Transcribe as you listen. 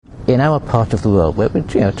in our part of the world, where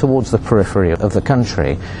we're towards the periphery of the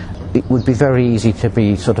country, it would be very easy to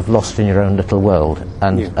be sort of lost in your own little world.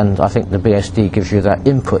 And I think the BSD gives you that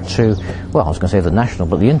input to, well, I was going to say the national,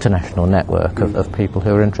 but the international network of people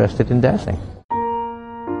who are interested in dowsing.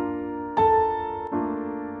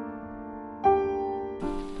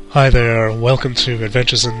 Hi there, welcome to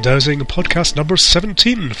Adventures in Dowsing, podcast number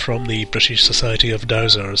 17 from the British Society of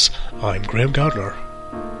Dowsers. I'm Graham Gardner.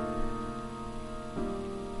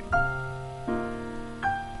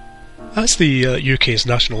 As the UK's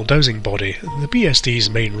national dowsing body, the BSD's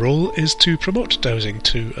main role is to promote dowsing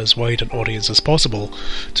to as wide an audience as possible,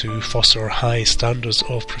 to foster high standards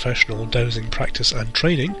of professional dowsing practice and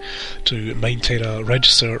training, to maintain a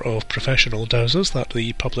register of professional dowsers that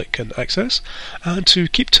the public can access, and to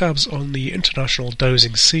keep tabs on the international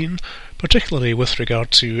dowsing scene, particularly with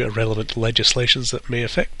regard to relevant legislations that may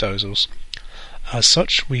affect dowsers. As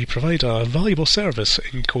such, we provide a valuable service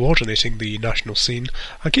in coordinating the national scene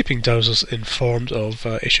and keeping dowsers informed of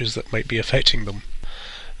issues that might be affecting them.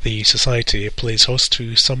 The Society plays host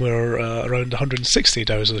to somewhere around 160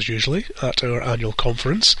 dowsers usually at our annual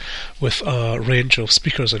conference, with a range of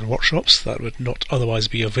speakers and workshops that would not otherwise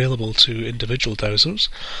be available to individual dowsers,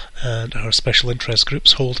 and our special interest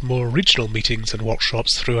groups hold more regional meetings and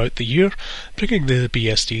workshops throughout the year, bringing the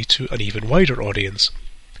BSD to an even wider audience.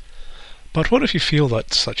 But what if you feel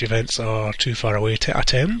that such events are too far away to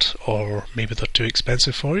attend, or maybe they're too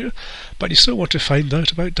expensive for you, but you still want to find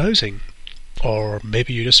out about dowsing? Or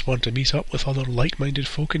maybe you just want to meet up with other like-minded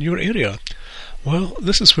folk in your area? Well,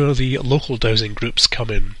 this is where the local dowsing groups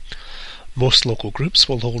come in. Most local groups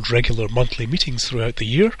will hold regular monthly meetings throughout the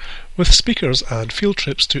year, with speakers and field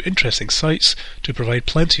trips to interesting sites to provide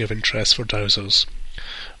plenty of interest for dowsers.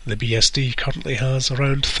 The BSD currently has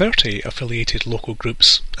around 30 affiliated local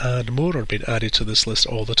groups, and more are being added to this list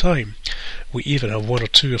all the time. We even have one or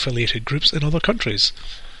two affiliated groups in other countries.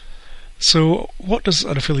 So, what does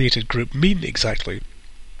an affiliated group mean exactly?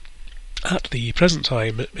 At the present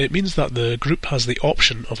time, it means that the group has the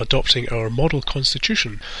option of adopting our model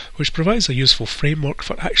constitution, which provides a useful framework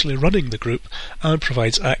for actually running the group and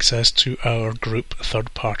provides access to our group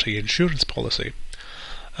third-party insurance policy.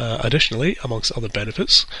 Additionally, amongst other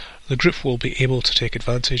benefits, the group will be able to take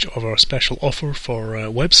advantage of our special offer for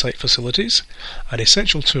website facilities, an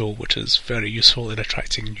essential tool which is very useful in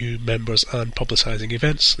attracting new members and publicising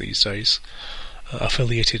events these days.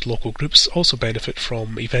 Affiliated local groups also benefit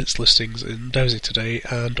from events listings in Dowsing Today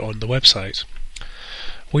and on the website.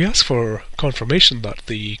 We ask for confirmation that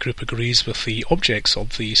the group agrees with the objects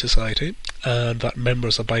of the Society and that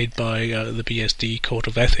members abide by the BSD Code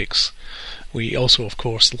of Ethics. We also, of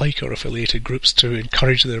course, like our affiliated groups to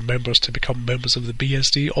encourage their members to become members of the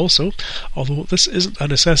BSD also, although this isn't a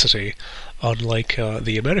necessity, unlike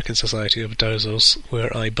the American Society of Dowsers,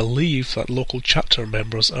 where I believe that local chapter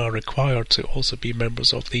members are required to also be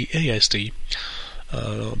members of the ASD.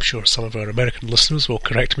 I'm sure some of our American listeners will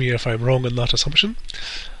correct me if I'm wrong in that assumption.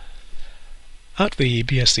 At the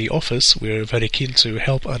BSD office, we're very keen to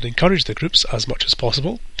help and encourage the groups as much as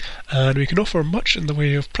possible, and we can offer much in the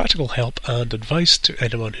way of practical help and advice to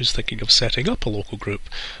anyone who's thinking of setting up a local group,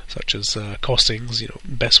 such as costings,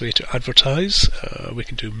 best way to advertise. We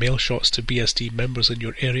can do mail shots to BSD members in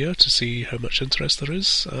your area to see how much interest there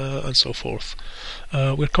is, and so forth.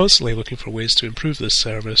 We're constantly looking for ways to improve this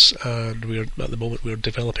service, and at the moment we're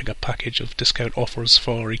developing a package of discount offers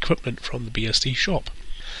for equipment from the BSD shop.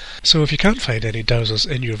 So if you can't find any dowsers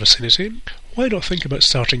in your vicinity, why not think about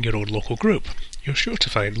starting your own local group? You're sure to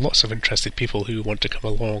find lots of interested people who want to come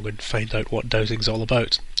along and find out what dowsing's all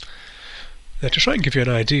about. Now, to try and give you an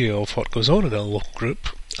idea of what goes on in a local group,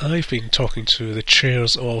 I've been talking to the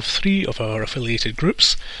chairs of 3 of our affiliated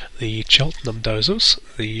groups, the Cheltenham Dowsers,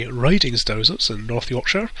 the Ridings Dowsers in North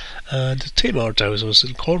Yorkshire, and Tamar Dowsers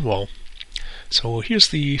in Cornwall. So here's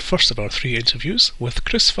the first of our 3 interviews with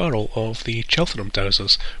Chris Farrell of the Cheltenham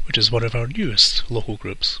Dowsers, which is one of our newest local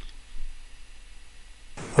groups.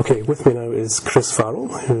 Okay, with me now is Chris Farrell,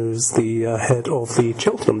 who's the head of the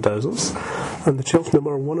Cheltenham Dowsers, and the Cheltenham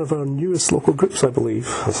are one of our newest local groups, I believe.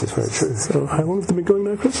 This is very true. So how long have they been going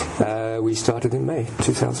now, Chris? We started in May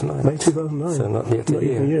 2009. May 2009? So not yet a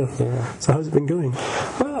year. Yeah. So how's it been going?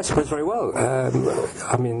 Well, I suppose very well.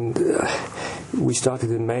 We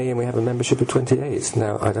started in May and we have a membership of 28.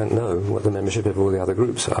 Now, I don't know what the membership of all the other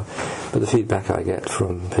groups are, but the feedback I get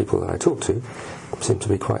from people that I talk to seem to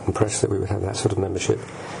be quite impressed that we would have that sort of membership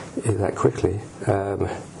that quickly.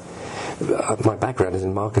 My background is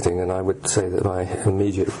in marketing, and I would say that my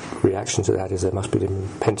immediate reaction to that is there must be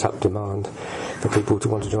pent-up demand for people to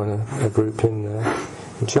want to join a group in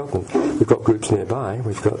in Cheltenham. We've got groups nearby.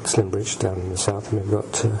 We've got Slimbridge down in the south, and we've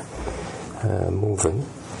got Malvern,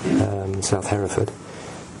 South Hereford.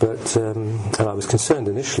 But and I was concerned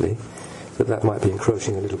initially that might be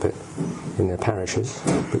encroaching a little bit in their parishes,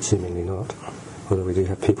 but seemingly not. Although we do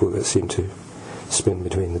have people that seem to spin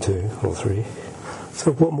between the two or three.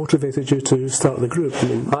 So what motivated you to start the group?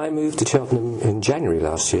 I moved to Cheltenham in January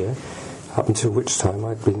last year, up until which time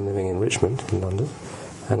I'd been living in Richmond, in London,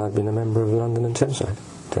 and I'd been a member of the London and Thameside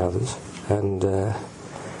Dowsers, and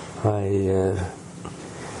I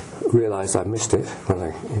realised I missed it when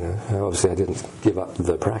obviously I didn't give up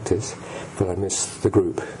the practice, but I missed the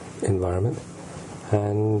group environment.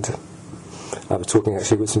 And I was talking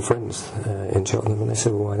actually with some friends in Cheltenham, and they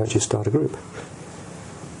said, well, why don't you start a group?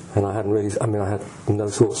 And I hadn't really, I had no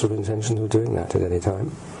thoughts or intention of doing that at any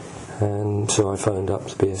time. And so I phoned up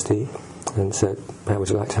the BSD and said, how would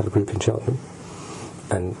you like to have a group in Cheltenham?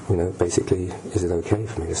 And, basically, is it okay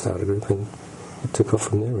for me to start a group? And it took off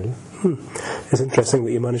from there, really. It's interesting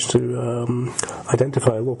that you managed to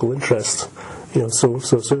identify a local interest, so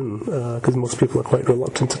soon, because most people are quite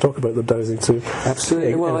reluctant to talk about the dowsing to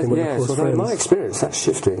absolutely. Well, yes. Well, in my experience, that's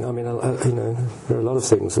shifting. I mean, there are a lot of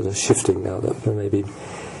things that are shifting now that maybe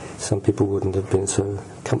some people wouldn't have been so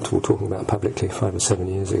comfortable talking about publicly 5 or 7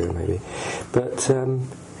 years ago, maybe. But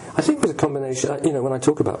I think it was a combination. When I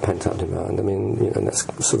talk about pent-up demand, and that's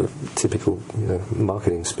sort of typical,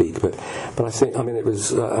 marketing speak. But I think, it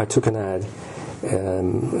was. I took an ad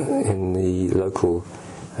in the local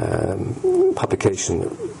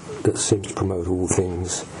publication that seems to promote all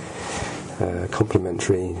things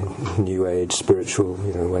complementary, New Age, spiritual.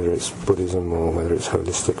 Whether it's Buddhism or whether it's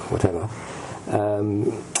holistic, whatever.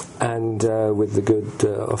 And with the good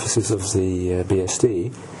offices of the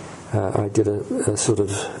BSD. I did a sort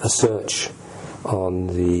of a search on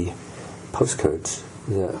the postcodes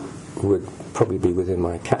that would probably be within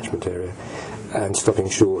my catchment area and stopping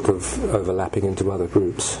short of overlapping into other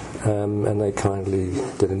groups. And they kindly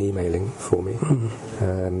did an emailing for me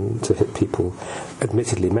to hit people,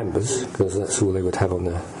 admittedly members, because that's all they would have on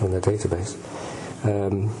their database.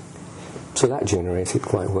 So that generated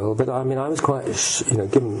quite well, but I was quite,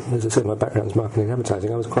 given, as I said, my background is marketing and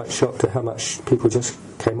advertising, I was quite shocked at how much people just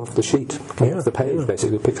came off the sheet, off the page,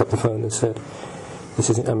 basically, picked up the phone and said, this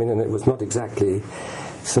is, and it was not exactly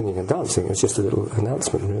singing and dancing, it was just a little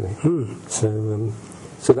announcement, really.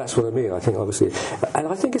 So that's what I mean, I think, obviously, and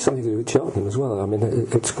I think it's something to do with Cheltenham as well.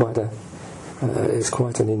 It's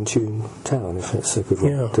quite an in-tune town, if that's a good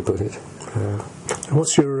way to put it. And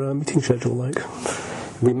what's your meeting schedule like?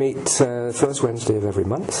 We meet first Wednesday of every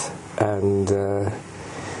month, and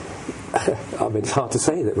it's hard to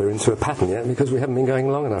say that we're into a pattern yet because we haven't been going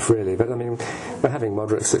long enough, really. But we're having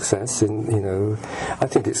moderate success. I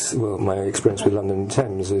think it's my experience with London and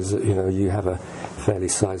Thames is that you have a fairly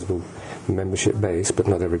sizable membership base, but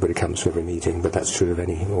not everybody comes to every meeting. But that's true of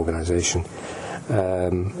any organisation.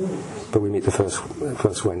 But we meet the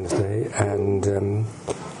first Wednesday, and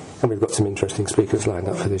we've got some interesting speakers lined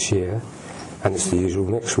up for this year. And it's the usual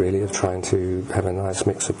mix, really, of trying to have a nice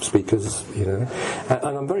mix of speakers, And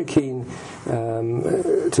I'm very keen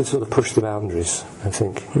to sort of push the boundaries, I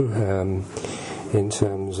think, in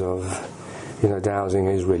terms of, dowsing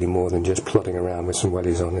is really more than just plodding around with some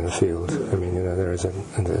wellies on in the field.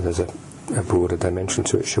 There's a broader dimension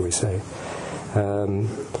to it, shall we say.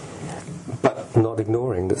 But not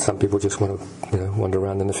ignoring that some people just want to, wander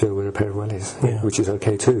around in the field with a pair of wellies, which is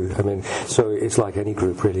okay too. So it's like any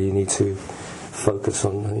group, really. You need to focus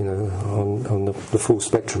on, on the full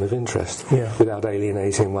spectrum of interest without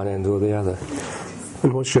alienating one end or the other.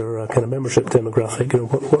 And what's your kind of membership demographic?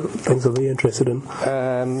 What things are they interested in?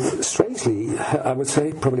 Strangely, I would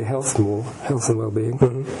say probably health and well-being.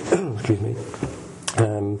 Excuse me.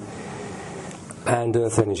 And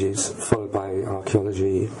earth energies, followed by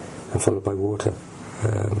archaeology, and followed by water.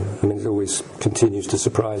 It always continues to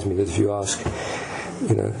surprise me that if you ask,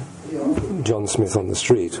 John Smith on the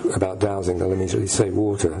street about dowsing, they'll immediately say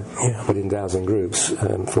water. But in dowsing groups,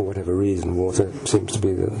 for whatever reason, water seems to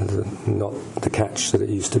be not the catch that it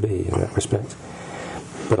used to be in that respect.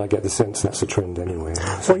 But I get the sense that's a trend anyway.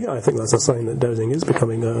 So I think that's a sign that dowsing is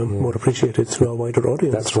becoming more appreciated through a wider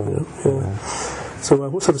audience. That's right. So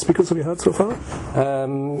what sort of speakers have you had so far?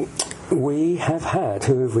 We have had,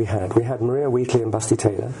 who have we had? We had Maria Wheatley and Busty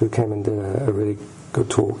Taylor, who came and did a really good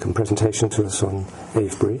talk and presentation to us on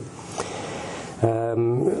Avebury.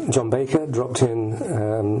 John Baker dropped in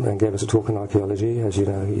and gave us a talk on archaeology. As you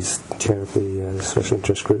know, he's chair of the special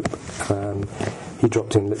interest group. He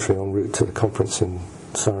dropped in literally en route to the conference in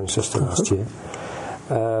Cirencester last year.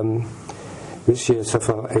 This year, so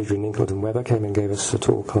far, Adrian Inkleton Webber came and gave us a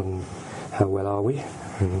talk on how well are we,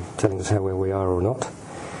 and telling us how well we are or not.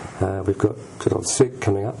 We've got good old Sig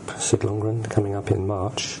coming up, Sig Longren, coming up in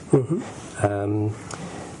March,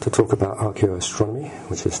 to talk about archaeoastronomy,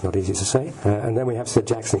 which is not easy to say. And then we have Sir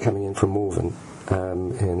Jackson coming in from Morven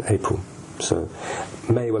in April. So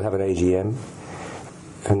May we'll have an AGM,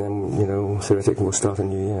 and then, theoretically we'll start a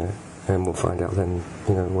new year. And we'll find out then,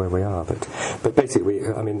 where we are. But basically,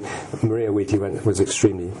 Maria Wheatley was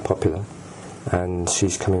extremely popular, and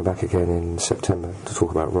she's coming back again in September to talk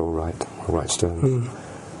about roll-right stones.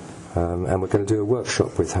 And we're going to do a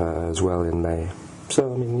workshop with her as well in May. So,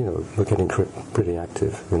 we're getting pretty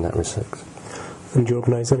active in that respect. And do you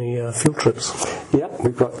organise any field trips? Yeah,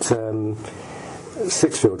 we've got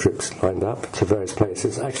 6 field trips lined up to various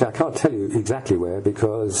places. Actually, I can't tell you exactly where,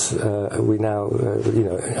 because we now,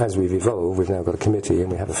 as we've evolved, we've now got a committee,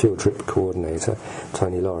 and we have a field trip coordinator,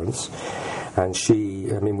 Tony Lawrence. And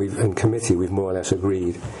we've more or less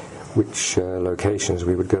agreed which locations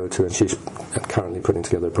we would go to, and she's currently putting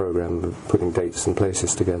together a programme of putting dates and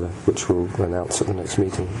places together, which we'll announce at the next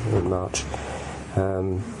meeting in March.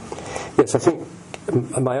 Yes, I think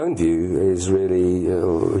my own view is really,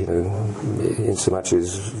 in so much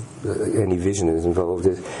as any vision is involved,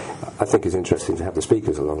 I think it's interesting to have the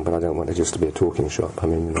speakers along, but I don't want it just to be a talking shop.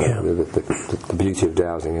 The beauty of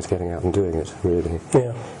dowsing is getting out and doing it, really.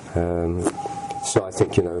 Yeah. So I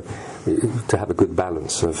think, to have a good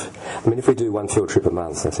balance of... if we do one field trip a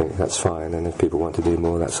month, I think that's fine, and if people want to do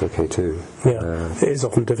more, that's okay too. Yeah, it is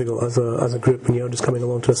often difficult as a group when you're just coming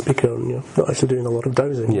along to a speaker and you're not actually doing a lot of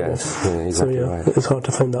dowsing. Yes, exactly right. It's hard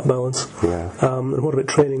to find that balance. Yeah. And what about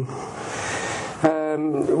training?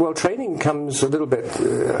 Well, training comes a little bit,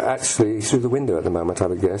 actually, through the window at the moment, I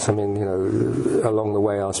would guess. Along the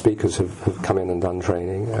way, our speakers have come in and done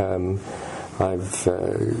training. I've,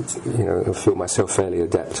 feel myself fairly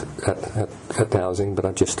adept at dowsing, but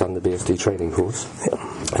I've just done the BSD training course,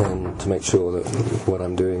 and to make sure that what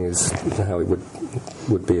I'm doing is how it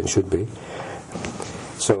would be and should be.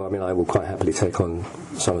 So, I will quite happily take on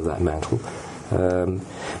some of that mantle.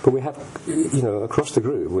 But we have, across the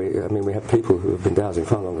group, we have people who have been dowsing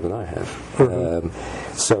far longer than I have.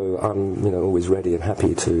 So I'm, always ready and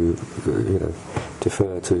happy to,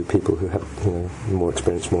 defer to people who have, more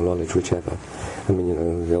experience, more knowledge, whichever.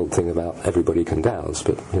 The old thing about everybody can douse,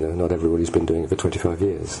 but, not everybody's been doing it for 25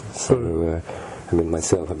 years. So,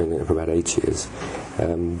 myself, I've been doing it for about 8 years.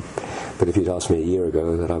 But if you'd asked me a year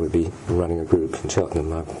ago that I would be running a group in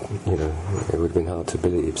Cheltenham, it would have been hard to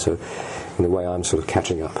believe. So, in a way, I'm sort of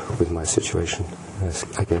catching up with my situation,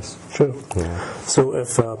 I guess. Sure. Yeah. So,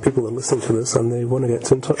 if people are listening to this and they want to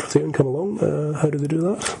get in touch with you and come along, how do they do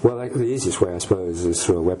that? Well, the easiest way, I suppose, is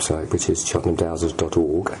through a website, which is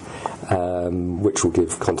cheltenhamdowsers.org, which will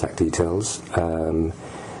give contact details.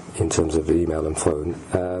 In terms of email and phone.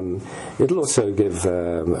 It'll also give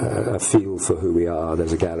a feel for who we are.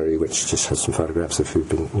 There's a gallery which just has some photographs of who've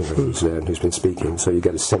been, who's there and who's been speaking, so you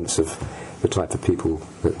get a sense of the type of people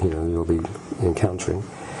that you'll be encountering.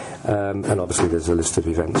 And obviously there's a list of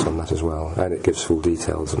events on that as well, and it gives full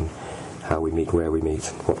details on how we meet, where we meet,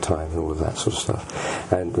 what time, and all of that sort of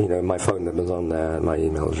stuff. And, my phone number's on there, my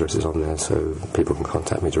email address is on there, so people can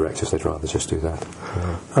contact me direct if they'd rather just do that.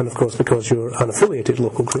 Yeah. And, of course, because you're an affiliated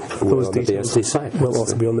local group, those on the BSD site. Will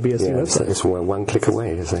also be on the BSD website. It's one click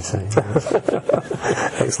away, as they say.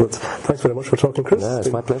 Excellent. Thanks very much for talking, Chris. No, it's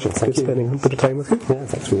my pleasure. Thank you. Spending a bit of time with you. Yeah,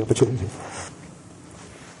 thanks for the opportunity.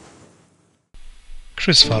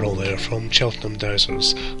 Chris Farrell there from Cheltenham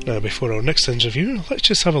Dowsers. Now, before our next interview, let's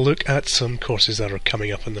just have a look at some courses that are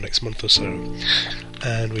coming up in the next month or so.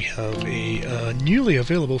 And we have a newly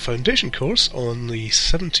available foundation course on the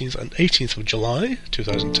 17th and 18th of July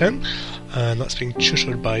 2010, and that's being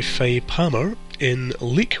tutored by Faye Palmer in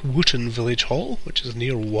Leek Wootton Village Hall, which is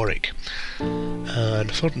near Warwick. And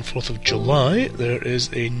 3rd and 4th of July, there is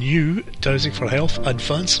a new Dowsing for Health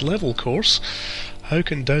Advanced Level course. How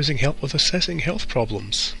can dowsing help with assessing health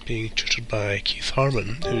problems? Being tutored by Keith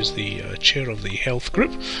Harmon, who's the chair of the health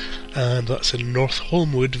group, and that's in North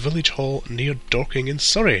Holmwood Village Hall near Dorking in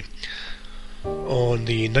Surrey. On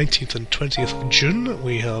the 19th and 20th of June,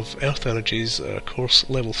 we have Earth Energy's course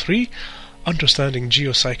Level 3, Understanding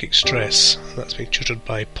Geopsychic Stress. That's being tutored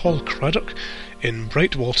by Paul Craddock in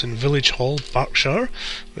Brightwalton Village Hall, Berkshire,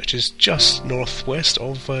 which is just northwest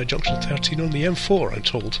of Junction 13 on the M4, I'm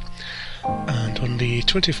told. And on the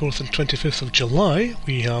 24th and 25th of July,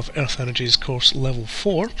 we have Earth Energy's course Level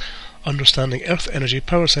 4, Understanding Earth Energy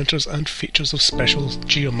Power Centres and Features of Special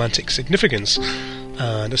Geomantic Significance.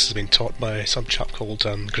 and this has been taught by some chap called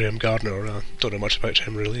Graham Gardner. Don't know much about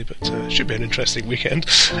him really, but should be an interesting weekend.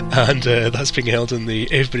 And that's being held in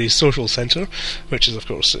the Avebury Social Centre, which is of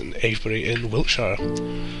course in Avebury in Wiltshire.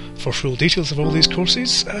 For full details of all these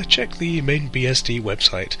courses, check the main BSD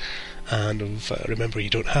website. And remember, you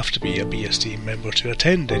don't have to be a BSD member to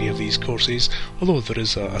attend any of these courses, although there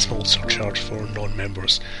is a small surcharge for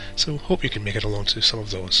non-members, so hope you can make it along to some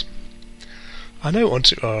of those. And now on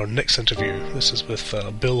to our next interview. This is with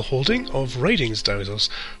Bill Holding of Ridings Dowsers,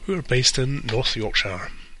 who are based in North Yorkshire.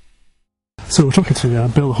 So we're talking to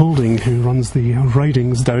Bill Holding, who runs the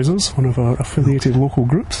Ridings Dowsers, one of our affiliated local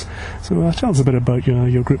groups. So tell us a bit about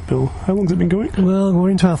your group, Bill. How long has it been going? Well, we're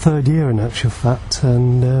into our third year in actual fact,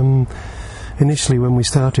 and initially when we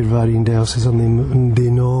started Riding Dowsers on the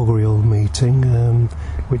inaugural meeting,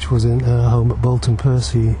 which was in our home at Bolton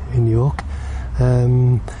Percy in York,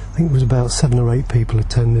 I think it was about 7 or 8 people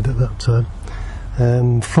attended at that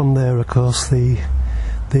time. From there, of course, it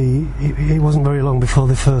wasn't very long before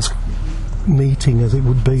the first meeting, as it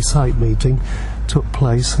would be, site meeting, took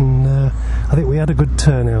place, and I think we had a good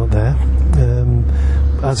turnout there,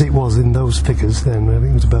 as it was in those figures then. I think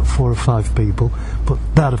it was about 4 or 5 people, but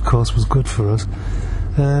that of course was good for us.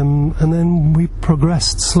 And then we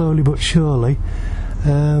progressed slowly but surely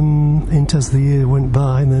into as the year went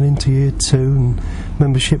by, and then into year 2, and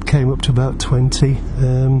membership came up to about 20,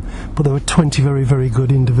 but there were 20 very, very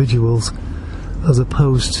good individuals, as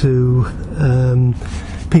opposed to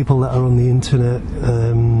people that are on the internet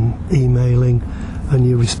emailing, and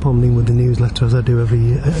you responding with the newsletter, as I do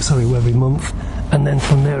every month, and then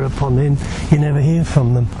from there upon in you never hear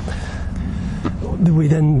from them.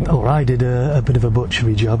 I did a bit of a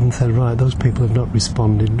butchery job and said, right, those people have not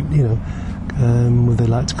responded, would they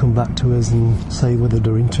like to come back to us and say whether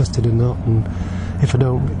they're interested or not, and if I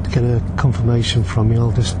don't get a confirmation from you,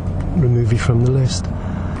 I'll just remove you from the list.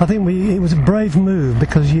 I think it was a brave move,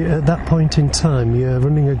 because at that point in time you're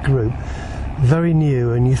running a group, very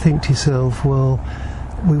new, and you think to yourself, well,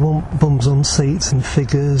 we want bums on seats and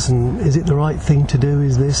figures, and is it the right thing to do,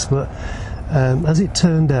 is this? But as it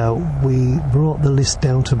turned out, we brought the list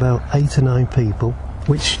down to about 8 or 9 people,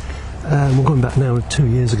 which we're going back now 2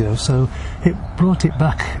 years ago, so it brought it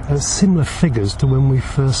back at similar figures to when we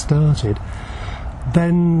first started.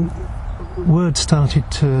 Then word started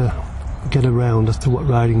to get around as to what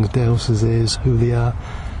Ridings Dowsers is, who they are,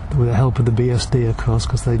 with the help of the BSD, of course,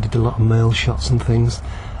 because they did a lot of mail shots and things.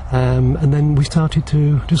 And then we started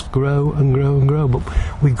to just grow and grow and grow, but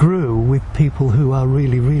we grew with people who are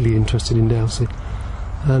really, really interested in dowsing,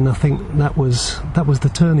 and I think that was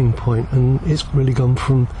the turning point, and it's really gone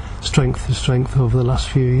from strength to strength over the last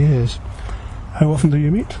few years. How often do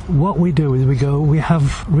you meet? What we do is we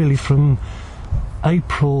have really from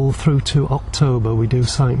April through to October, we do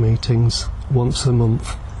site meetings once a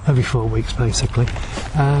month, every 4 weeks basically.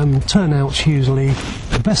 Turnouts usually,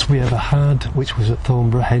 the best we ever had, which was at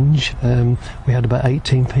Thornborough Henge, we had about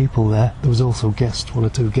 18 people there. There was also guests, 1 or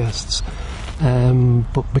 2 guests,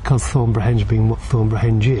 but because Thornborough Henge being what Thornborough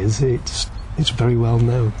Henge is, it's very well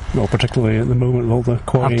known. Well, particularly at the moment with all the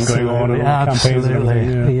quarrying going on and all the campaigns and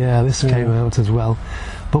everything. Yeah, this came out as well.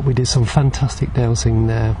 But we did some fantastic dowsing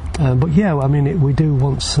there. But yeah, I mean, we do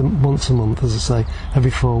once a month, as I say,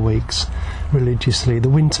 every 4 weeks, religiously. The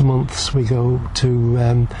winter months we go to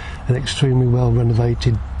an extremely well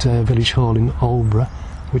renovated village hall in Aldeburgh,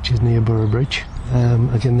 which is near Boroughbridge.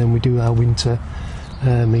 Again, then we do our winter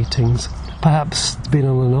meetings. Perhaps, being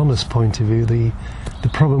on an honest point of view, the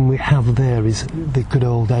problem we have there is the good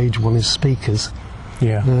old age one is speakers.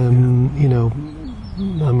 Yeah.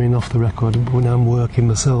 I mean, off the record, when I'm working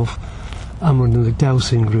myself, I'm running the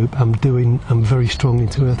dowsing group. I'm very strong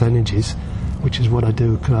into earth energies, which is what I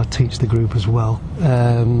do, because I teach the group as well.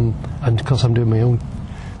 And because I'm doing my own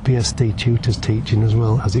BSD tutors teaching as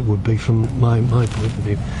well, as it would be from my point of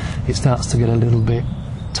view, it starts to get a little bit,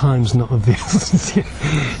 time's not of the essence.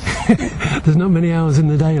 There's not many hours in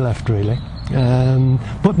the day left, really.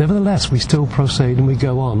 But nevertheless, we still proceed and we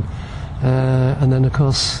go on. And then, of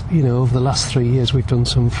course, over the last 3 years we've done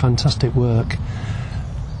some fantastic work.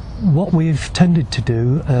 What we've tended to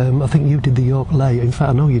do, I think you did the York Lay. In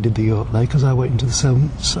fact, I know you did the York Lay, because I went into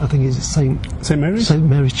I think it's St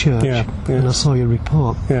Mary's Church, and I saw your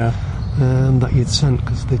report that you'd sent,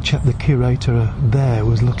 because the curator there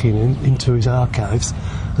was looking into his archives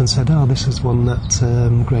and said, "Oh, this is one that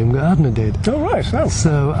Graham Gardner did." Oh, right. Oh.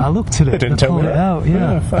 So I looked at it and pulled it out.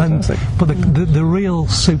 Yeah, fantastic. But the real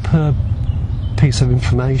superb piece of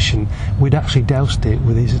information, we'd actually doused it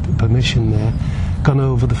with his permission there, gone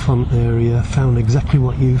over the font area, found exactly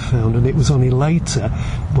what you found, and it was only later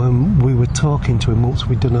when we were talking to him once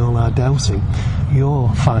we'd done all our dowsing,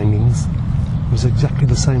 your findings was exactly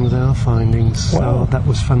the same as our findings. Wow. So that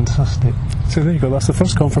was fantastic. So there you go. That's the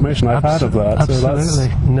first confirmation I've had of that. Absolutely.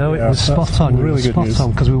 So it was spot on. Really good news. Spot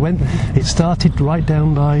on, because we went. It started right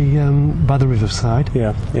down by the riverside.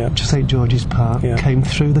 Yeah. To St George's Park. Yeah. Came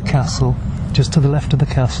through the castle, just to the left of the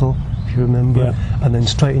castle, if you remember, and then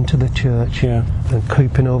straight into the church. Yeah. And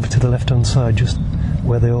creeping over to the left-hand side, just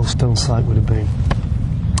where the old stone site would have been.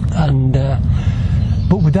 And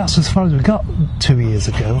but that's as far as we got 2 years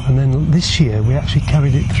ago. And then this year we actually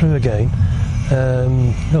carried it through again.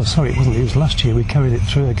 No, sorry, it wasn't. It was last year we carried it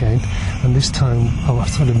through again, and this time I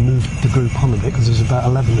sort of moved the group on a bit because there was about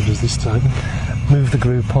 11 of us this time. Moved the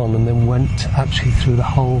group on and then went actually through the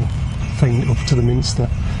whole thing up to the Minster.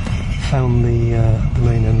 Found the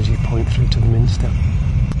main energy point through to the Minster.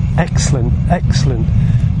 Excellent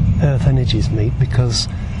Earth Energies meet, because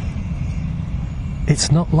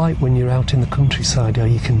it's not like when you're out in the countryside how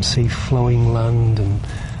you can see flowing land and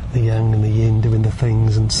the yang and the yin doing the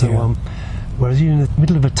things and so on. Whereas you're in the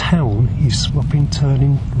middle of a town, you're swapping,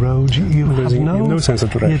 turning roads, you have no sense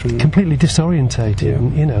of direction. You're completely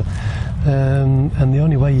disorientated, you know. And the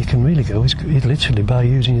only way you can really go is literally by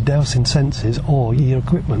using your dowsing senses or your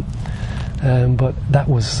equipment. But that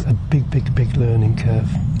was a big learning curve.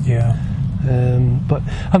 Yeah. But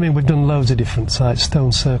I mean, we've done loads of different sites,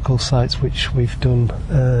 stone circle sites, which we've done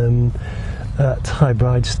at High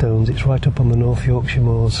Bridestones. It's right up on the North Yorkshire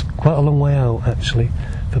moors, quite a long way out actually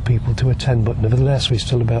for people to attend, but nevertheless we're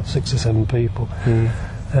still about 6 or 7 people.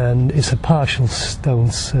 And it's a partial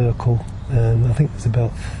stone circle. I think there's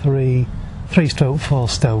about 3/4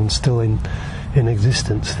 stones still in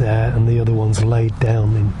existence there, and the other ones laid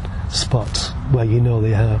down in spots where you know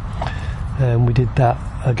they are. We did that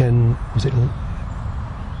again, we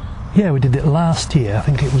did it last year. I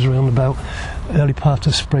think it was around about early part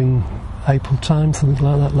of spring, April time, something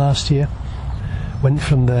like that last year. Went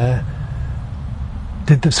from there,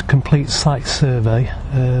 did this complete site survey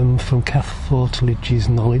from Kath Fortledge's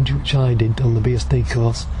knowledge, which I did on the BSD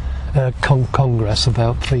course, Congress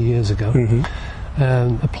about 3 years ago.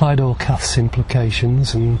 Applied all Kath's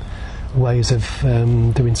implications and ways of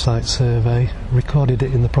doing site survey, recorded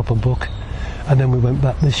it in the proper book, and then we went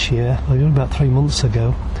back this year, about 3 months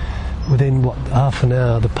ago. Within half an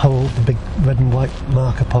hour, the big red and white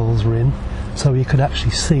marker poles were in, so you could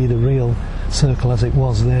actually see the real circle as it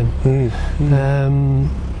was then.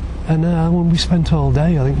 And when we spent all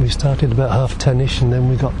day, I think we started about 10:30ish, and then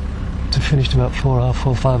we got to finished about 4,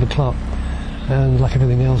 5 o'clock. And like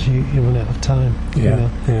everything else, you run out of time. Yeah.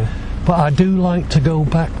 But I do like to go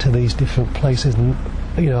back to these different places, and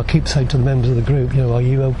I keep saying to the members of the group, are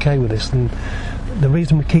you okay with this? And the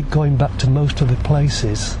reason we keep going back to most of the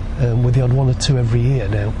places, with the odd 1 or 2 every year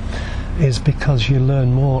now, is because you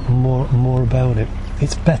learn more and more about it.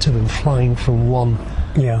 It's better than flying from one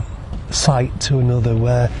site to another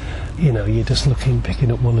where you're just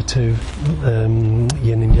picking up 1 or 2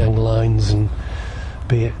 yin and yang lines, and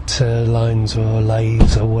be it lines or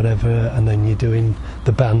lathes or whatever, and then you're doing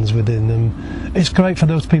the bands within them. It's great for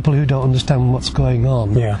those people who don't understand what's going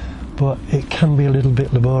on, but it can be a little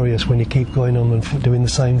bit laborious when you keep going on and doing the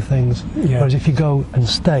same things. Whereas if you go and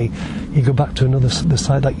stay, you go back to the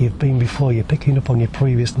site that you've been before, you're picking up on your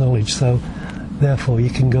previous knowledge, so therefore you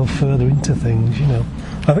can go further into things,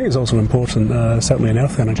 I think it's also important, certainly in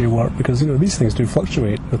earth energy work, because these things do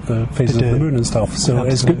fluctuate with the phases of the moon and stuff. So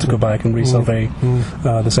Absolutely. It's good to go back and resurvey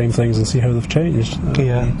the same things and see how they've changed.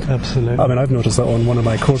 Absolutely. I mean, I've noticed that on one of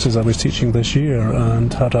my courses I was teaching this year,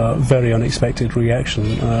 and had a very unexpected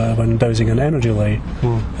reaction when dowsing an energy lay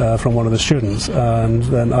from one of the students, and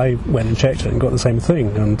then I went and checked it and got the same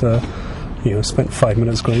thing, and spent 5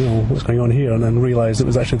 minutes going, what's going on here, and then realised it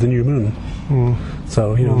was actually the new moon.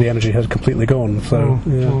 So, the energy had completely gone. So,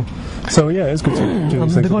 So, it's good to do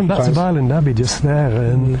things. Going back to Byland Abbey just there,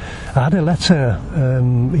 and I had a letter,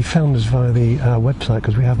 he found us via our website,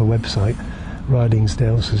 because we have a website,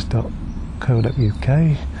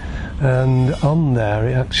 ridingsdowsers.co.uk, and on there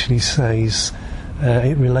it actually says,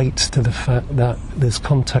 it relates to the fact that there's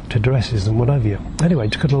contact addresses and what have you. Anyway,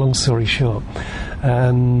 to cut a long story short,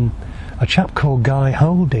 a chap called Guy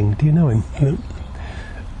Holding, do you know him? No.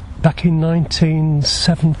 Back in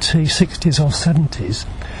 1970s, 60s or 70s,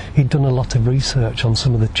 he'd done a lot of research on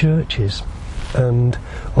some of the churches, and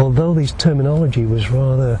although his terminology was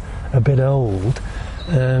rather a bit old,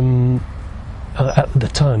 at the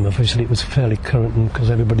time obviously it was fairly current,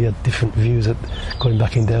 because everybody had different views going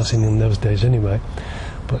back in dowsing in those days anyway,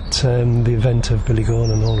 But the event of Billy Gorn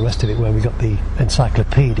and all the rest of it, where we got the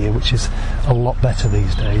encyclopedia, which is a lot better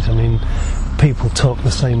these days. I mean, people talk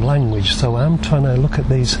the same language, so I'm trying to look at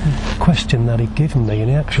these questions that he'd given me. In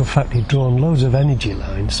actual fact, he'd drawn loads of energy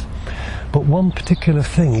lines, but one particular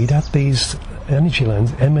thing, he'd had these energy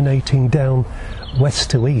lines emanating down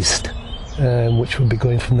west to east, which would be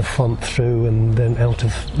going from the font through and then out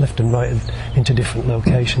of left and right into different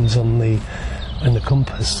locations on the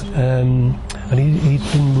compass. And he'd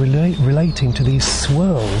been relating to these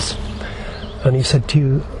swirls, and he said to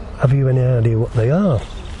you, have you any idea what they are?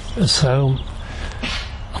 So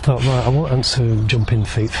I thought, right, I won't answer jumping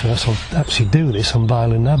feet first, I'll actually do this on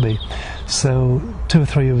Byland Abbey. So 2 or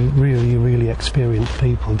 3 really, really experienced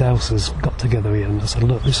people, dowsers, got together here and I said,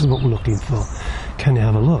 look, this is what we're looking for, can you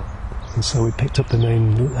have a look? And so we picked up the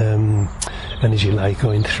main energy lake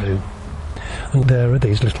going through, and there are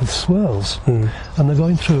these little swirls, and they're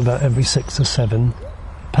going through about every 6 or 7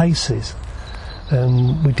 paces.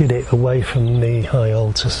 We did it away from the high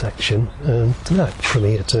altar section, from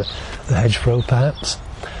here to the hedgerow perhaps.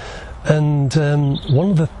 And one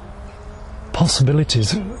of the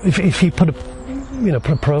possibilities, if you put a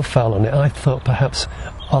profile on it, I thought perhaps,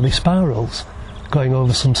 are they spirals going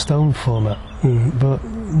over some stone format? But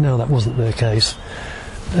no, that wasn't the case.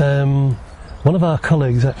 One of our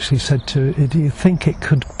colleagues actually said do you think it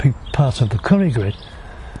could be part of the Curry grid?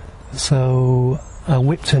 So I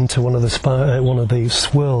whipped into one of the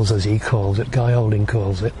swirls, as he calls it, Guy Holding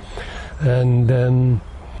calls it, and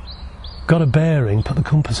got a bearing, put the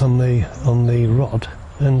compass on the rod,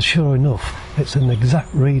 and sure enough, it's an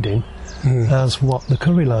exact reading as what the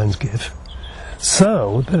Curry lines give.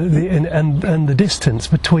 So the distance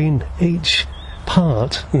between each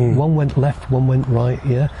part, one went left, one went right,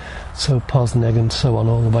 so Parsneg and so on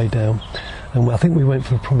all the way down. And I think we went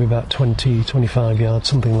for probably about 20-25 yards,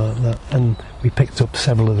 something like that, and we picked up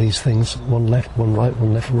several of these things, one left, one right,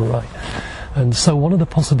 one left, one right. And so one of the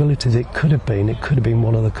possibilities it could have been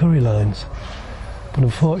one of the Curry lines. But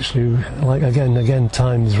unfortunately, like again,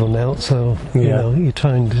 time's run out, so you're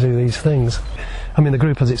trying to do these things. I mean, the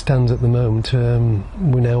group as it stands at the moment,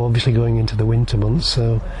 we're now obviously going into the winter months,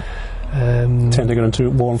 so tend to get into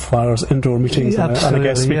warm flowers, indoor meetings, and a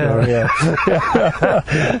guest speaker.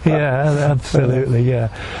 Absolutely.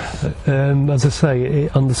 As I say,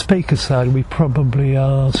 on the speaker side, we probably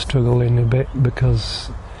are struggling a bit because,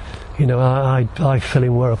 I fill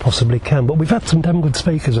in where I possibly can. But we've had some damn good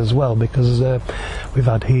speakers as well, because we've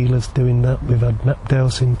had healers doing that, we've had map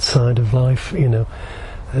dowsing side of life, what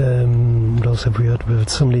else have we had? We've had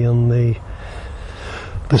somebody on the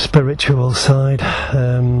spiritual side.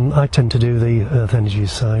 I tend to do the earth energy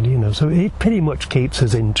side, so it pretty much keeps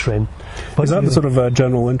us in trim. But is that the sort of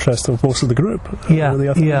general interest of most of the group?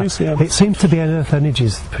 It seems to be earth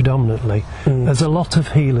energies predominantly. There's a lot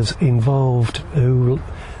of healers involved who,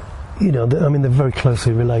 they're very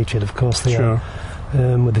closely related, of course they are,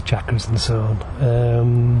 with the chakras and so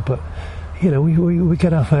on. But we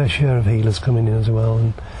get our fair share of healers coming in as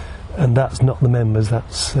well, and that's not the members,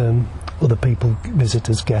 that's other people,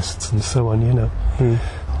 visitors, guests, and so on,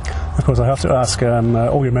 Of course, I have to ask,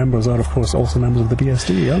 all your members are, of course, also members of the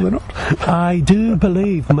BSD, are they not? I do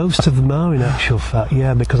believe most of them are, in actual fact,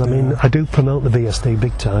 because I do promote the BSD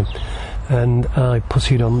big time, and I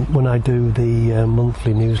put it on when I do the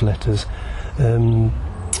monthly newsletters,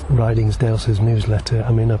 Ridings Dowsers newsletter.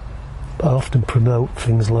 I often promote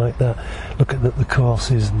things like that, look at the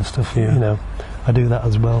courses and stuff, I do that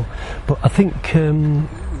as well. But I think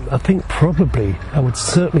probably, I would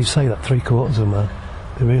certainly say that 3/4 of them are.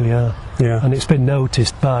 They really are. And it's been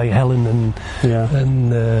noticed by Helen and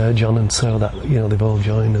John and so that, they've all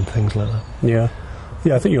joined and things like that.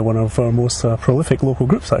 Yeah, I think you're one of our most prolific local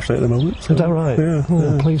groups actually at the moment. So. Is that right?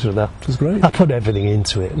 I'm pleased with that. Which is great. I put everything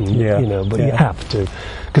into it, and, but you have to,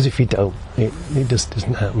 because if you don't, it just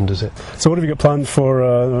doesn't happen, does it? So what have you got planned for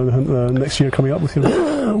next year coming up with you?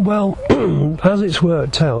 Well, as it's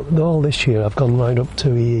worked out, all this year I've gone right up to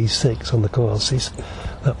EE6 on the courses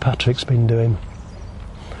that Patrick's been doing.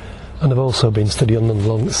 And I've also been studying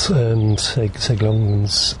on Sig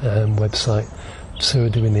Longman's website, so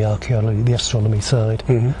doing the archaeology, the astronomy side,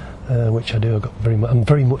 which I do. I'm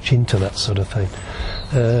very much into that sort of thing.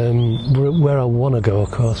 Where I want to go, of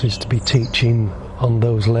course, is to be teaching on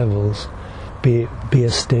those levels, be it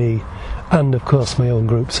BSD, and of course my own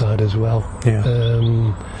group side as well.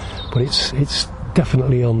 But it's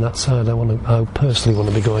definitely on that side. I personally want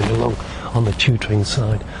to be going along on the tutoring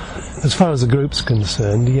side. As far as the group's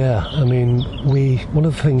concerned, one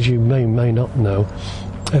of the things you may not know,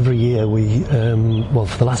 every year we,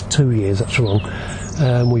 for the last 2 years, that's wrong,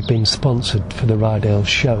 we've been sponsored for the Rydale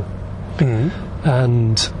show.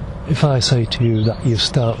 And if I say to you that you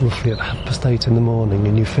start roughly at 8:30 in the morning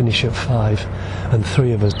and you finish at 5, and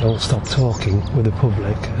 3 of us don't stop talking with the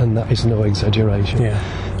public, and that is no exaggeration.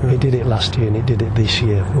 He did it last year and he did it this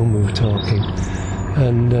year when we were talking.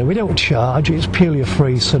 And we don't charge, it's purely a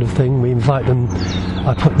free sort of thing. We invite them,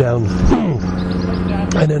 I put down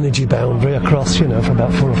an energy boundary across, for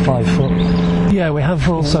about 4 or 5 foot. Yeah, we have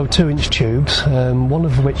also 2-inch tubes, one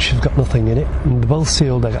of which has got nothing in it, and they're both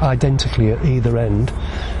sealed identically at either end,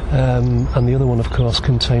 and the other one, of course,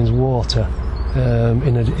 contains water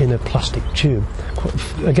in a plastic tube.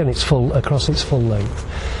 Again, it's full across its full length.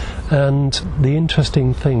 And the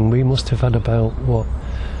interesting thing, we must have had about,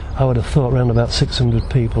 I would have thought around about 600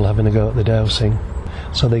 people having a go at the dowsing.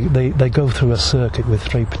 So they go through a circuit with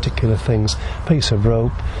 3 particular things: piece of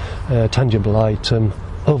rope, tangible item,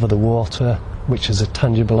 over the water, which is a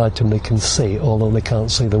tangible item they can see, although they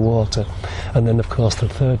can't see the water. And then, of course, the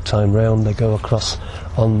 3rd time round they go across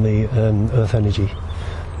on the earth energy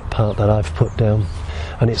part that I've put down.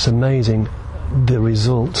 And it's amazing the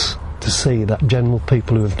results to see that general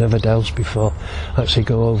people who have never dowsed before actually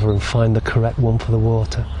go over and find the correct one for the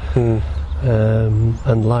water.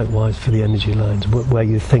 And likewise for the energy lines, where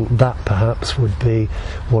you think that perhaps would be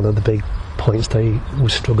one of the big points they would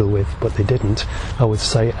struggle with, but they didn't. I would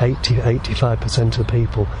say 80-85% of the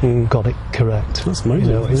people got it correct. That's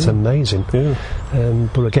amazing. It's amazing.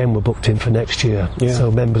 But again, we're booked in for next year, so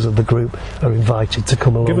members of the group are invited to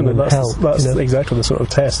come along. Given that and help. That's exactly the sort of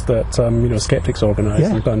test that skeptics organise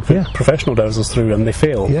and put professional dowsers through, and they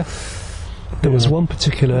fail. There was one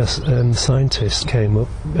particular scientist came up,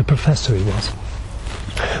 a professor he was.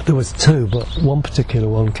 There was 2, but one particular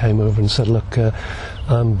one came over and said, look, I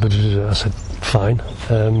said, fine.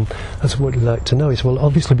 I said, what would you like to know? He said, well,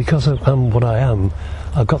 obviously because I'm what I am,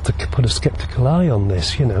 I've got to put a sceptical eye on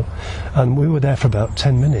this, And we were there for about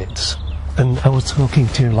 10 minutes, and I was talking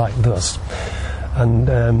to you like this, and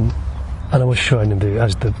I was showing him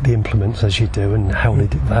the implements as you do, and how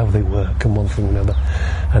they work, and one thing and another,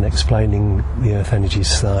 and explaining the earth energy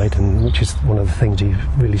side, and which is one of the things he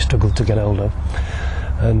really struggled to get hold of.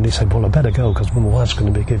 And he said, well, I better go because my wife's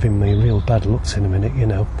going to be giving me real bad looks in a minute,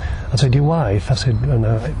 I said, your wife? I said,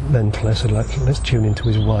 mentally, I said, let's tune into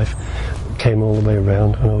his wife. Came all the way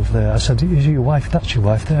around and over there. I said, is your wife? That's your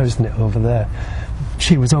wife there, isn't it, over there?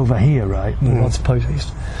 She was over here, right? And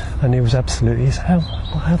he was absolutely, he said,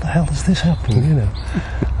 how the hell does this happen,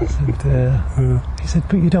 I said, he said,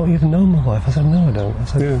 but you don't even know my wife. I said, no, I don't. I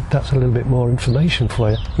said, that's a little bit more information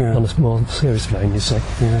for you, on a more serious vein, you see.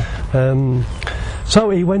 So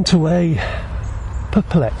he went away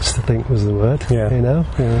perplexed, I think was the word,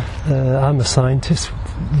 I'm a scientist,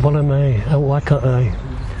 what am I, why can't I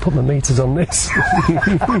put my meters on this?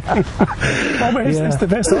 It's the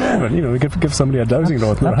best argument, we give somebody a dowsing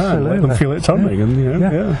rod in their hand, let them feel it turning,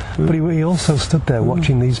 and But he also stood there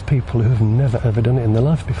watching these people who have never ever done it in their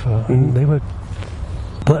life before, and they were.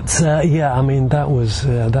 But that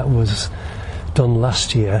was done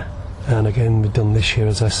last year, and again we've done this year,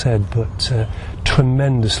 as I said, but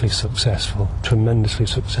tremendously successful.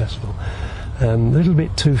 A little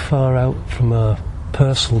bit too far out from our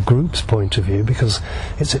personal group's point of view, because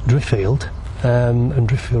it's at Driffield, and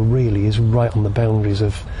Driffield really is right on the boundaries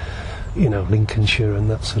of Lincolnshire and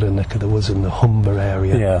that sort of neck of the woods and the Humber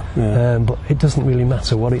area. But it doesn't really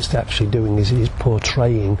matter. What it's actually doing is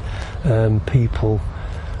portraying people,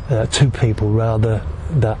 2 people rather,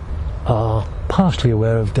 that are partially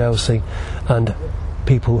aware of dowsing and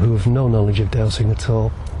people who have no knowledge of dowsing at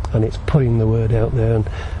all, and it's putting the word out there. And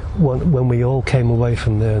when we all came away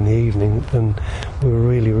from there in the evening, and we were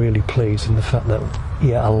really, really pleased in the fact that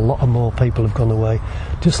a lot of more people have gone away,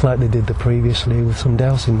 just like they did previously, with some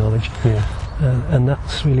dowsing knowledge. And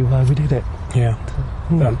that's really why we did it.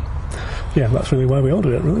 That's really why we all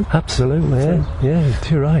did it, really. Absolutely,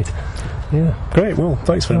 you're right. Great, well,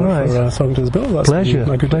 thanks very much for talking to us, Bill. That's pleasure.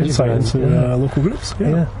 A good insight into local groups.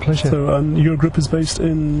 Pleasure. So, your group is based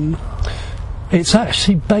in... It's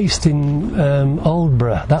actually based in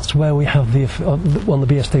Aldborough. That's where we have on the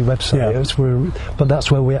BSD website. But that's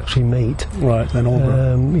where we actually meet. Right, in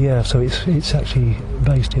Aldborough. So it's actually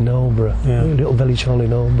based in Aldborough, a little village hall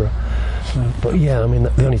in Aldborough. But the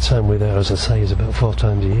only time we're there, as I say, is about 4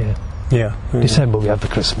 times a year. December we have the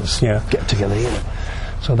Christmas get together,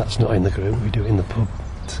 So that's not in the group. We do it in the pub.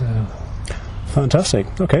 So. Fantastic.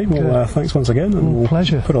 Okay, well, thanks once again, and we'll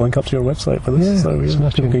pleasure. Put a link up to your website for this, so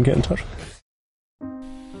people can get in touch.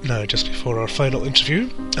 Now, just before our final interview,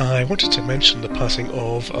 I wanted to mention the passing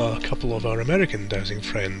of a couple of our American dowsing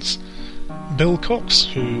friends. Bill Cox,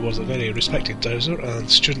 who was a very respected dowser and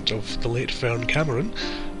student of the late Vern Cameron,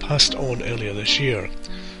 passed on earlier this year.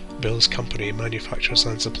 Bill's company manufactures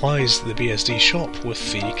and supplies the BSD shop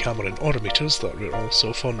with the Cameron odometers that we're all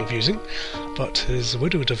so fond of using, but his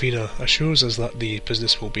widow Davina assures us that the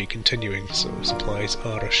business will be continuing, so supplies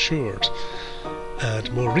are assured.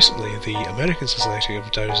 And more recently, the American Society of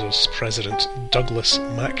Dowsers president Douglas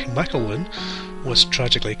McElwin was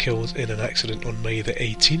tragically killed in an accident on May the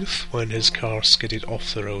 18th when his car skidded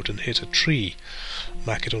off the road and hit a tree.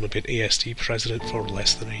 Mac had only been ASD president for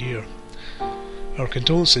less than a year. Our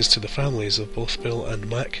condolences to the families of both Bill and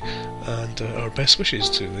Mac, and our best wishes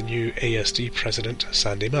to the new ASD president,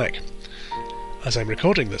 Sandy Mac. As I'm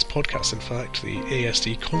recording this podcast, in fact, the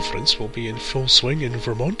ASD conference will be in full swing in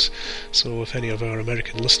Vermont, so if any of our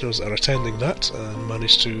American listeners are attending that and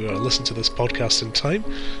manage to listen to this podcast in time,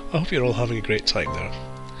 I hope you're all having a great time there.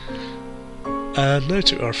 And now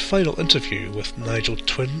to our final interview with Nigel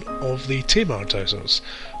Twin of the Tamar Dowsers,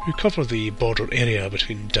 who cover the border area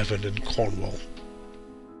between Devon and Cornwall.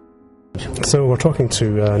 So we're talking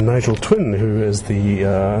to Nigel Twin, who is the,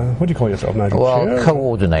 what do you call yourself, Nigel? Well, Chair?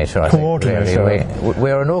 coordinator, I think. Really.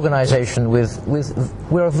 We're an organisation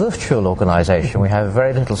we're a virtual organisation. We have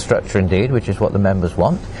very little structure indeed, which is what the members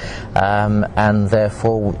want. And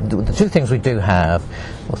therefore, the two things we do have,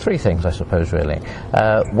 well, three things, I suppose, really.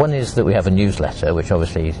 One is that we have a newsletter, which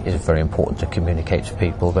obviously is very important to communicate to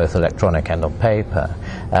people, both electronic and on paper.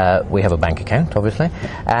 We have a bank account, obviously,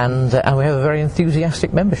 and we have a very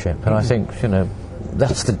enthusiastic membership. And I think,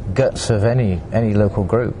 that's the guts of any local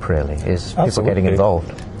group, really, is people getting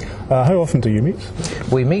involved. How often do you meet?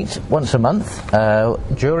 We meet once a month.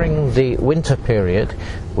 During the winter period,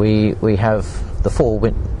 we have the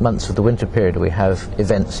 4 months of the winter period, we have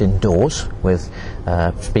events indoors with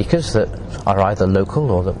speakers that are either local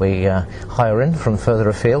or that we hire in from further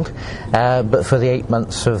afield. But for the 8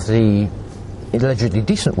 months of the allegedly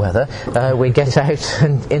decent weather, we get out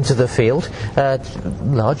and into the field,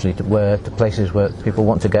 largely to places where people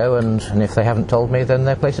want to go, and if they haven't told me, then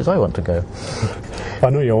they're places I want to go. I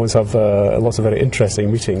know you always have lots of very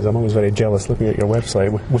interesting meetings. I'm always very jealous looking at your website,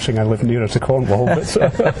 wishing I lived nearer to Cornwall. But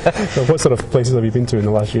what sort of places have you been to in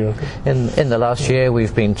the last year? In the last year,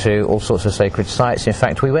 we've been to all sorts of sacred sites. In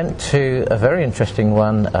fact, we went to a very interesting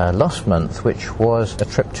one last month, which was a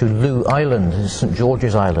trip to Looe Island, St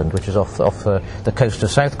George's Island, which is off the coast of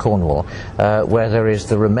South Cornwall, where there is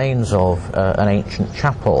the remains of an ancient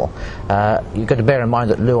chapel. You've got to bear in mind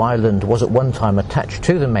that Looe Island was at one time attached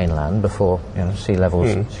to the mainland before sea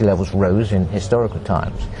levels rose in historical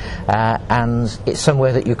times, and it's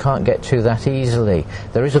somewhere that you can't get to that easily.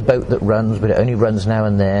 There is a boat that runs, but it only runs now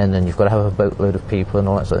and then, and you've got to have a boatload of people and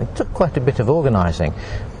all that sort of thing. It took quite a bit of organising,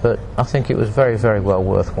 but I think it was very, very well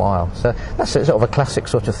worthwhile. So that's sort of a classic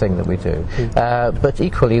sort of thing that we do. But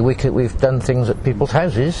equally, we've done things at people's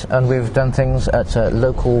houses, and we've done things at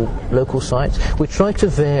local sites. We try to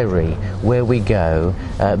vary where we go,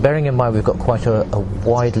 bearing in mind we've got quite a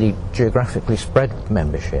widely geographically spread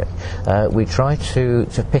membership. We try to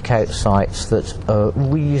pick out sites that are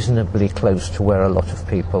reasonably close to where a lot of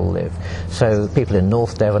people live. So people in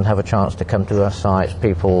North Devon have a chance to come to our sites.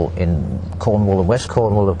 People in Cornwall and West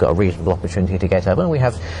Cornwall have got a reasonable opportunity to get up, and we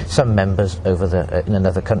have some members over in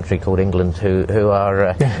another country called England who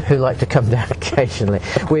like to come down occasionally.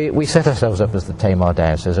 We set ourselves up as the Tamar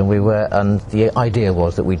Dowsers, and the idea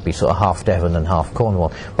was that we'd be sort of half Devon and half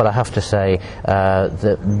Cornwall. But I have to say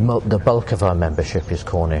that the bulk of our membership is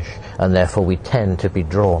Cornish, and therefore we tend to be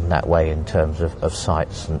drawn that way in terms of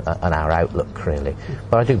sites and our outlook, really.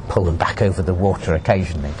 But I do pull them back over the water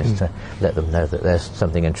occasionally just to let them know that there's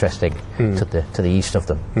something interesting to the east of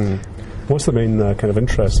them. What's the main kind of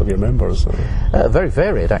interest of your members? Very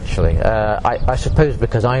varied, actually. I suppose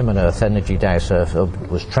because I'm an Earth Energy Dowser, or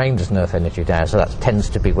was trained as an Earth Energy Dowser, that tends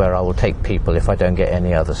to be where I will take people if I don't get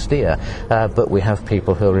any other steer. But we have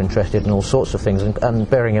people who are interested in all sorts of things, and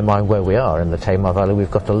bearing in mind where we are in the Tamar Valley,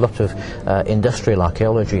 we've got a lot of industrial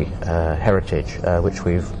archaeology heritage, which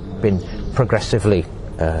we've been progressively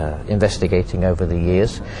investigating over the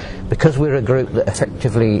years. Because we're a group that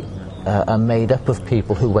effectively are made up of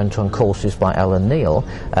people who went on courses by Alan Neil,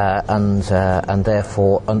 and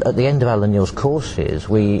therefore, at the end of Alan Neil's courses,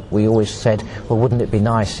 we always said, well, wouldn't it be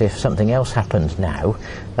nice if something else happened now?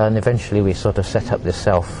 And eventually we sort of set up this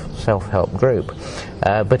self-help group.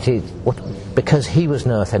 But because he was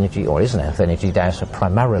an Earth Energy, or is an Earth Energy Dowser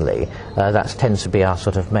primarily, that tends to be our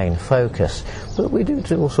sort of main focus. But we do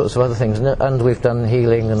all sorts of other things, and we've done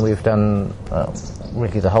healing, and we've done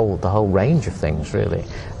really the whole range of things, really.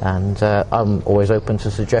 And I'm always open to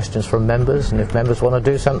suggestions from members, and if members want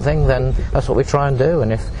to do something, then that's what we try and do,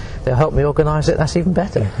 and if they'll help me organise it, that's even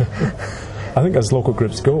better. I think as local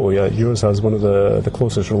groups go, yours has one of the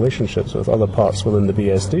closest relationships with other parts within the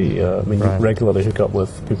BSD. I mean, you regularly hook up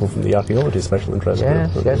with people from the archaeology special interest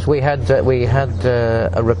group. Yes, we had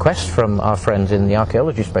a request from our friends in the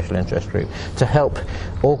archaeology special interest group to help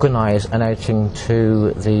organise an outing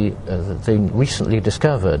to the recently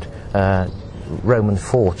discovered Roman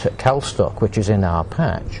fort at Calstock, which is in our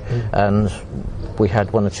patch, and we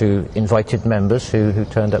had one or two invited members who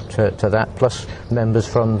turned up to that, plus members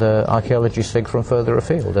from the archaeology SIG from further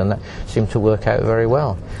afield, and that seemed to work out very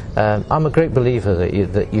well. I'm a great believer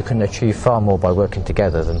that you can achieve far more by working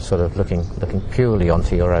together than sort of looking purely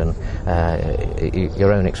onto your own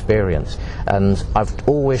experience. And I've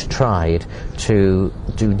always tried to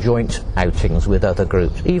do joint outings with other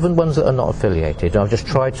groups, even ones that are not affiliated. I've just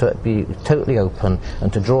tried to be totally open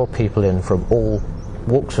and to draw people in from all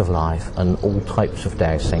walks of life and all types of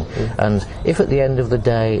dowsing. And if at the end of the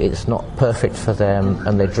day it's not perfect for them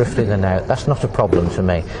and they drift in and out, that's not a problem to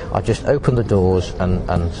me. I just open the doors and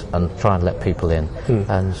try and let people in,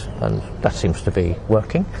 and that seems to be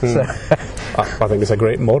working. So I think it's a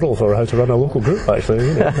great model for how to run a local group,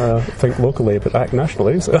 actually. Think locally but act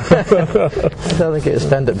nationally. So. I don't think it'll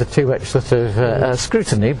stand up to too much sort of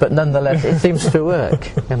scrutiny, but nonetheless it seems to work.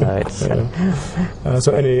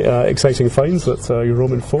 So any exciting finds that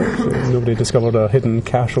Roman fort? Nobody discovered a hidden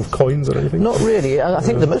cache of coins or anything? Not really. I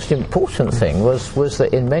think the most important thing was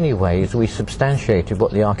that in many ways we substantiated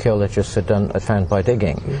what the archaeologists had found by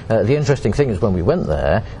digging. The interesting thing is when we went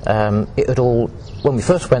there, when we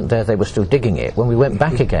first went there they were still digging it. When we went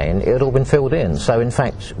back again, it had all been filled in. So in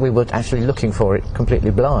fact we were actually looking for it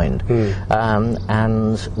completely blind.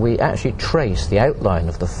 And we actually traced the outline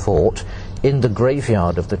of the fort in the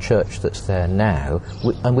graveyard of the church that's there now,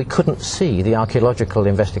 and we couldn't see the archaeological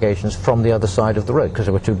investigations from the other side of the road because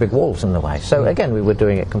there were two big walls in the way. So again, we were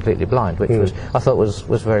doing it completely blind, which I thought was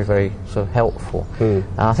very, very sort of helpful. And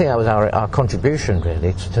I think that was our contribution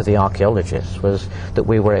really to the archaeologists, was that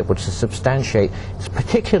we were able to substantiate,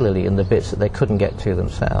 particularly in the bits that they couldn't get to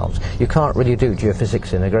themselves. You can't really do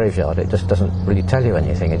geophysics in a graveyard. It just doesn't really tell you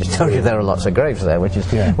anything. It just tells you there are lots of graves there, which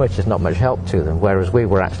is not much help to them. Whereas we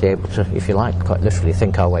were actually able to, if you like, quite literally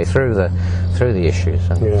think our way through the issues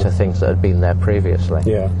and to things that had been there previously.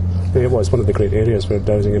 It was one of the great areas where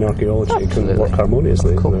dowsing and archaeology can work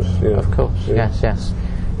harmoniously. Of course. Yes.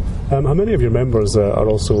 How many of your members are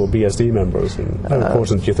also BSD members, and how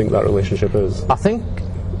important do you think that relationship is? I think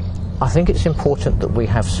it's important that we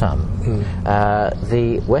have some.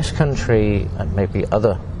 The West Country and maybe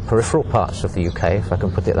other peripheral parts of the UK, if I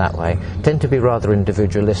can put it that way, tend to be rather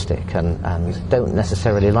individualistic and don't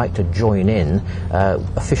necessarily like to join in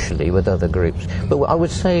officially with other groups. But I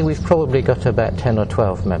would say we've probably got about 10 or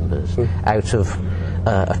 12 members out of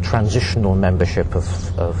a transitional membership of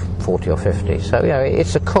 40 or 50. So,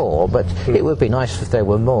 it's a core, but it would be nice if there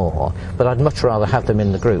were more. But I'd much rather have them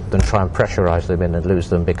in the group than try and pressurise them in and lose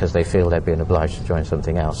them because they feel they're being obliged to join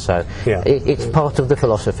something else. So it's part of the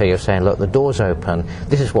philosophy of saying, look, the door's open,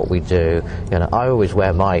 this is what we do. I always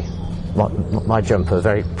wear my jumper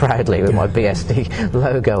very proudly with my BSD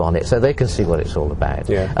logo on it, so they can see what it's all about.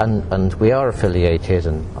 And we are affiliated,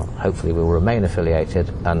 and hopefully we'll remain affiliated,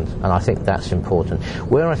 and I think that's important.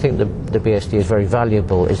 Where I think the BSD is very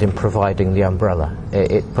valuable is in providing the umbrella.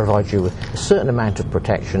 It provides you with a certain amount of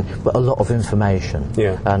protection, but a lot of information.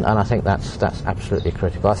 And I think that's absolutely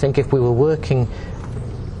critical. I think if we were working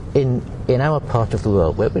in our part of the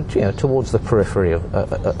world, where towards the periphery of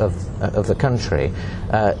the country,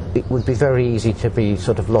 it would be very easy to be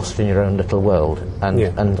sort of lost in your own little world.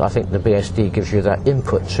 And I think the BSD gives you that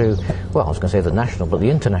input to, well, I was going to say the national, but the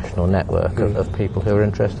international network of people who are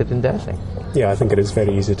interested in dowsing. I think it is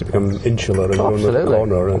very easy to become insular in your own little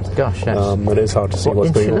corner. And, gosh, yes. It is hard to see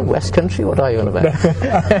what's going on. West Country? What are you on about?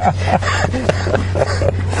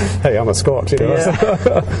 Hey, I'm a Scot,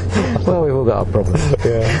 Well, we've all got our problems.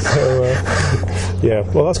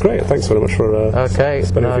 Well, that's great. Thanks very much for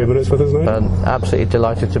spending a few minutes with us now. I'm absolutely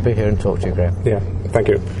delighted to be here and talk to you, Graham. Thank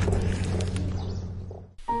you.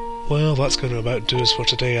 Well, that's going to about do us for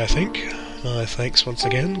today, I think. My thanks once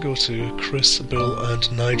again go to Chris, Bill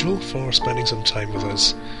and Nigel for spending some time with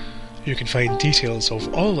us. You can find details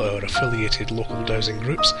of all our affiliated local dowsing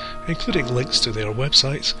groups, including links to their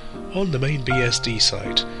websites, on the main BSD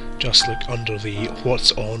site. Just look under the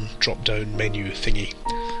What's On drop-down menu thingy.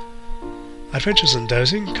 Adventures in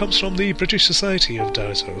Dowsing comes from the British Society of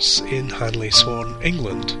Dowsers in Hanley Swan,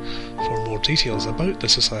 England. For more details about the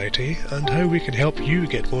society and how we can help you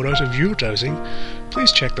get more out of your dowsing,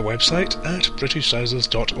 please check the website at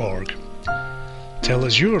britishdowsers.org. tell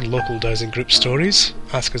us your local dowsing group stories,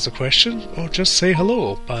 ask us a question, or just say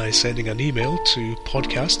hello by sending an email to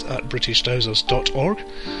podcast@britishdousers.org.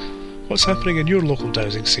 What's happening in your local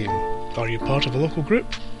dowsing scene? Are you part of a local group?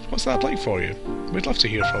 What's that like for you? We'd love to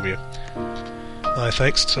hear from you. My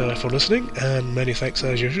thanks for listening, and many thanks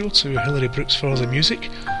as usual to Hilary Brooks for the music,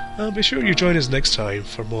 and be sure you join us next time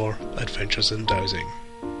for more Adventures in Dowsing.